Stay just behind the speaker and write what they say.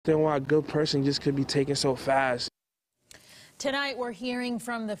Then why a good person just could be taken so fast. Tonight, we're hearing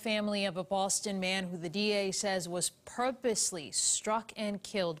from the family of a Boston man who the DA says was purposely struck and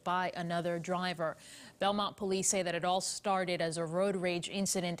killed by another driver. Belmont police say that it all started as a road rage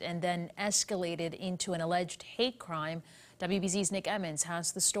incident and then escalated into an alleged hate crime. WBZ's Nick Emmons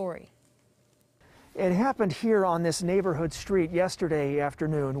has the story. It happened here on this neighborhood street yesterday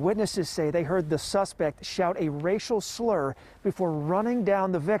afternoon. Witnesses say they heard the suspect shout a racial slur before running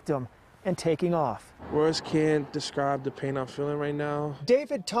down the victim and taking off. Words can't describe the pain I'm feeling right now.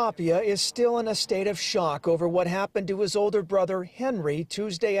 David Tapia is still in a state of shock over what happened to his older brother Henry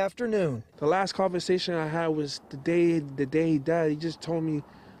Tuesday afternoon. The last conversation I had was the day he died. He just told me,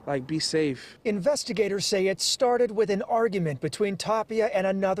 like, be safe. Investigators say it started with an argument between Tapia and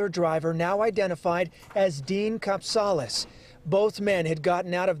another driver now identified as Dean Capsalis. Both men had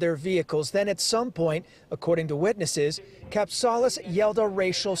gotten out of their vehicles. Then at some point, according to witnesses, Capsalis yelled a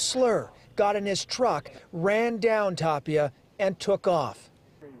racial slur, got in his truck, ran down Tapia, and took off.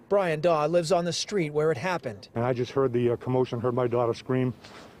 Brian Daw lives on the street where it happened. And I just heard the commotion, heard my daughter scream,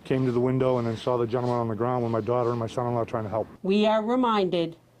 came to the window, and then saw the gentleman on the ground with my daughter and my son-in-law trying to help. We are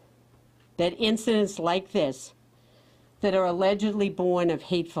reminded that incidents like this, that are allegedly born of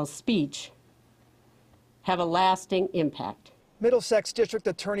hateful speech, have a lasting impact. Middlesex District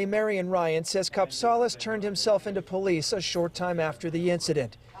Attorney Marion Ryan says Capsalis turned himself into police a short time after the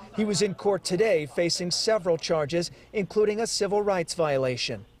incident. He was in court today facing several charges, including a civil rights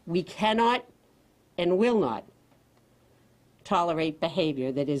violation. We cannot and will not tolerate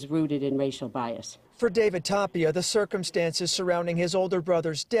behavior that is rooted in racial bias. For David Tapia, the circumstances surrounding his older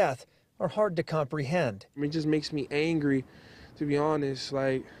brother's death are hard to comprehend. It just makes me angry, to be honest.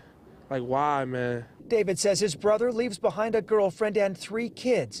 Like why, man? David says his brother leaves behind a girlfriend and 3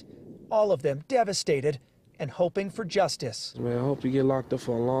 kids, all of them devastated and hoping for justice. Man, I hope you get locked up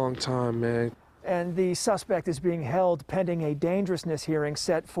for a long time, man. And the suspect is being held pending a dangerousness hearing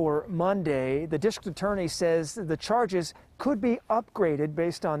set for Monday. The district attorney says the charges could be upgraded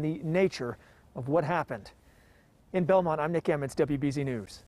based on the nature of what happened. In Belmont, I'm Nick Emmons, WBZ News.